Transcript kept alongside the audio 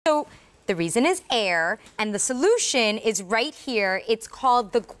The reason is air, and the solution is right here. It's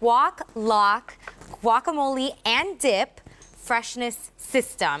called the Guac Lock Guacamole and Dip Freshness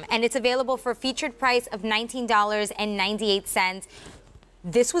System, and it's available for a featured price of $19.98.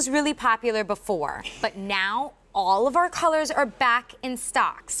 This was really popular before, but now all of our colors are back in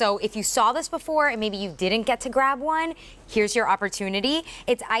stock. So if you saw this before and maybe you didn't get to grab one, here's your opportunity.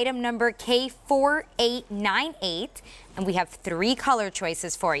 It's item number K4898, and we have 3 color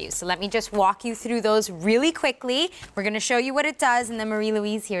choices for you. So let me just walk you through those really quickly. We're gonna show you what it does, and then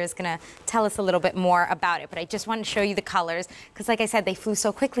Marie-Louise here is gonna tell us a little bit more about it. But I just want to show you the colors, because like I said, they flew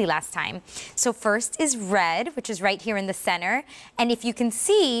so quickly last time. So first is red, which is right here in the center. And if you can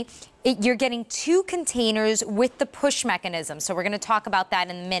see, you're getting 2 containers with the push mechanism. So we're gonna talk about that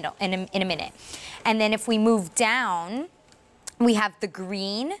in the middle, in a minute. And then if we move down, we have the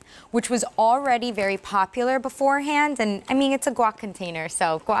green, which was already very popular beforehand. And I mean, it's a guac container,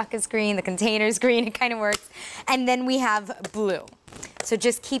 so guac is green, the container is green, it kind of works. And then we have blue. So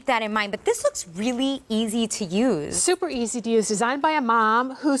just keep that in mind. But this looks really easy to use. Super easy to use. Designed by a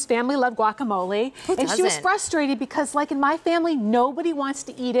mom whose family loved guacamole. Who and she was frustrated because, like in my family, nobody wants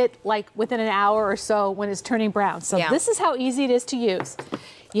to eat it like within an hour or so when it's turning brown. So this is how easy it is to use.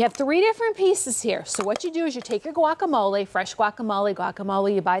 You have 3 different pieces here. So what you do is you take your guacamole, fresh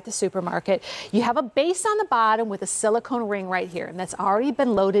guacamole you buy at the supermarket. You have a base on the bottom with a silicone ring right here, and that's already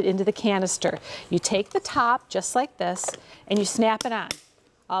been loaded into the canister. You take the top, just like this, and you snap it on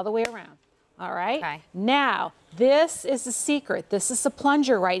all the way around. All right? Okay. Now, this is the secret. This is the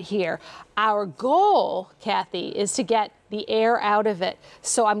plunger right here. Our goal, Kathy, is to get the air out of it.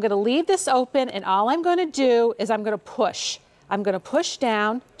 So I'm gonna leave this open, and all I'm gonna do is I'm gonna push. I'm going to push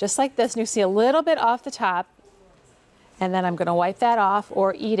down just like this, and you see a little bit off the top, and then I'm going to wipe that off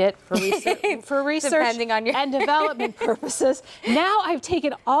or eat it for research Depending on your and development purposes. Now I've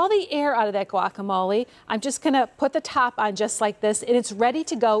taken all the air out of that guacamole. I'm just going to put the top on just like this, and it's ready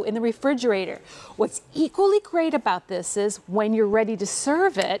to go in the refrigerator. What's equally great about this is when you're ready to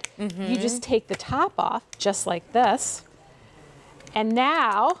serve it, you just take the top off just like this. And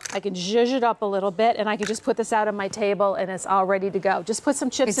now I can zhuzh it up a little bit, and I can just put this out on my table, and it's all ready to go. Just put some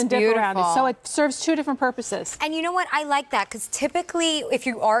chips and dip around it. So it serves 2 different purposes. And you know what? I like that, because typically if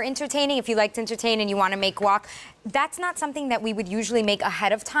you are entertaining, if you like to entertain and you want to make guac, that's not something that we would usually make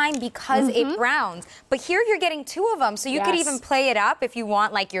ahead of time because it browns. But here you're getting 2 of them, so you could even play it up if you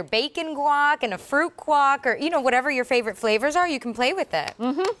want, like your bacon guac and a fruit guac, or whatever your favorite flavors are, you can play with it.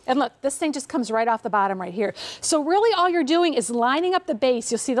 And look, this thing just comes right off the bottom right here. So really all you're doing is lining up the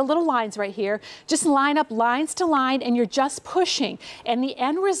base. You'll see the little lines right here. Just line up lines to line, and you're just pushing. And the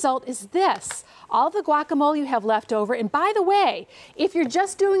end result is this. All the guacamole you have left over. And by the way, if you're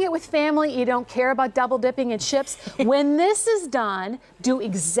just doing it with family, you don't care about double dipping in chips, when this is done, do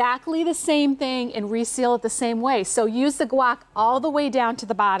exactly the same thing and reseal it the same way. So use the guac all the way down to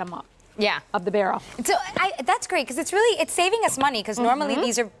the bottom of the barrel. So that's great, because it's saving us money, because normally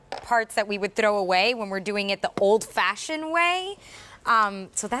these are parts that we would throw away when we're doing it the old-fashioned way.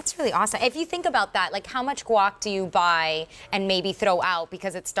 So that's really awesome. If you think about that, like how much guac do you buy and maybe throw out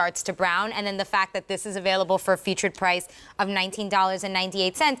because it starts to brown? And then the fact that this is available for a featured price of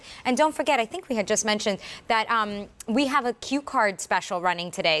 $19.98. And don't forget, I think we had just mentioned that we have a Q card special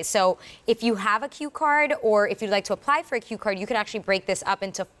running today. So if you have a Q card, or if you'd like to apply for a Q card, you can actually break this up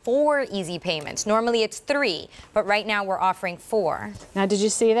into 4 easy payments. Normally it's 3, but right now we're offering 4. Now, did you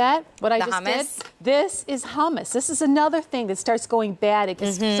see that? What I just hummus? did? This is hummus. This is another thing that starts going bad. It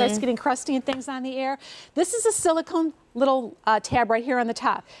starts getting crusty and things on the air. This is a silicone little tab right here on the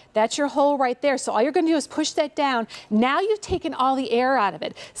top. That's your hole right there. So all you're going to do is push that down. Now you've taken all the air out of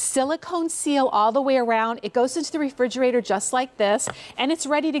it. Silicone seal all the way around. It goes into the refrigerator just like this, and it's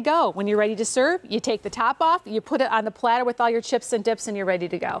ready to go. When you're ready to serve, you take the top off, you put it on the platter with all your chips and dips, and you're ready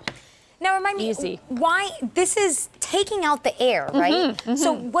to go. Now remind me, why this is taking out the air, right?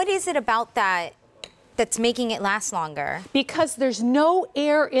 So what is it about that that's making it last longer? Because there's no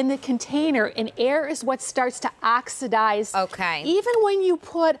air in the container, and air is what starts to oxidize. Okay. Even when you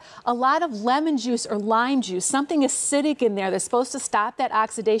put a lot of lemon juice or lime juice, something acidic in there that's supposed to stop that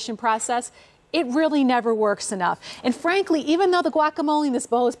oxidation process, it really never works enough. And frankly, even though the guacamole in this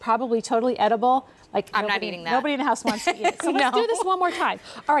bowl is probably totally edible, like I'm not eating that. Nobody in the house wants to eat it. So let's do this one more time.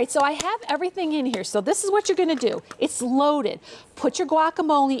 All right, so I have everything in here. So this is what you're gonna do. It's loaded. Put your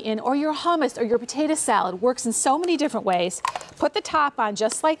guacamole in, or your hummus, or your potato salad. Works in so many different ways. Put the top on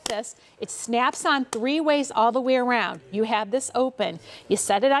just like this. It snaps on 3 ways all the way around. You have this open. You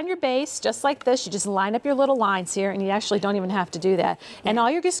set it on your base just like this. You just line up your little lines here, and you actually don't even have to do that. And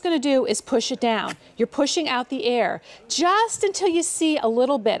all you're just gonna do is push it down. You're pushing out the air just until you see a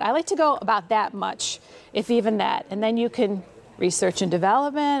little bit. I like to go about that much, if even that. And then you can research and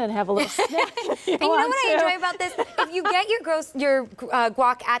development and have a little snack. And you know what I enjoy about this? If you get your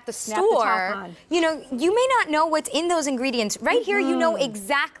guac at the store, you know, you may not know what's in those ingredients. Right here, you know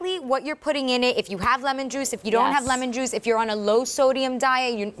exactly what you're putting in it. If you have lemon juice, if you don't have lemon juice, if you're on a low sodium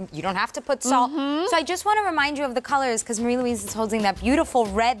diet, you don't have to put salt. So I just want to remind you of the colors because Marie Louise is holding that beautiful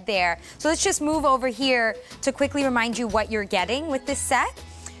red there. So let's just move over here to quickly remind you what you're getting with this set.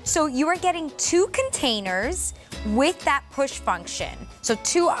 So you are getting 2 containers with that push function. So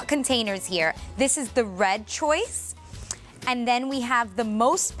 2 containers here. This is the red choice. And then we have the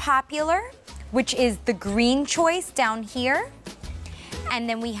most popular, which is the green choice down here. And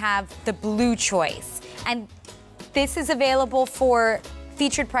then we have the blue choice. And this is available for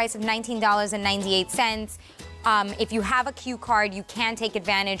featured price of $19.98. If you have a Q card, you can take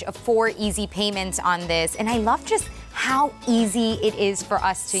advantage of 4 easy payments on this. And I love just how easy it is for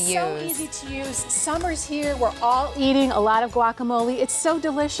us to use. So easy to use. Summer's here. We're all eating a lot of guacamole. It's so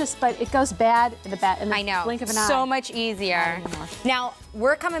delicious, but it goes bad in the blink of an eye. So much easier. Now,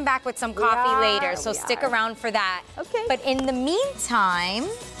 we're coming back with some coffee later, so stick around for that. Okay. But in the meantime,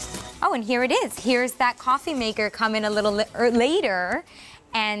 oh, and here it is. Here's that coffee maker coming a little later.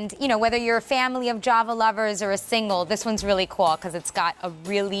 And, you know, whether you're a family of Java lovers or a single, this one's really cool because it's got a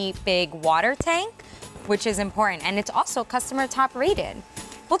really big water tank, which is important. And it's also customer top rated.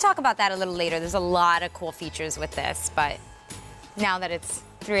 We'll talk about that a little later. There's a lot of cool features with this, but now that it's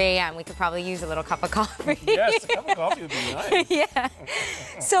 3 a.m., we could probably use a little cup of coffee. Yes, a cup of coffee would be nice. Yeah.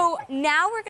 So now we're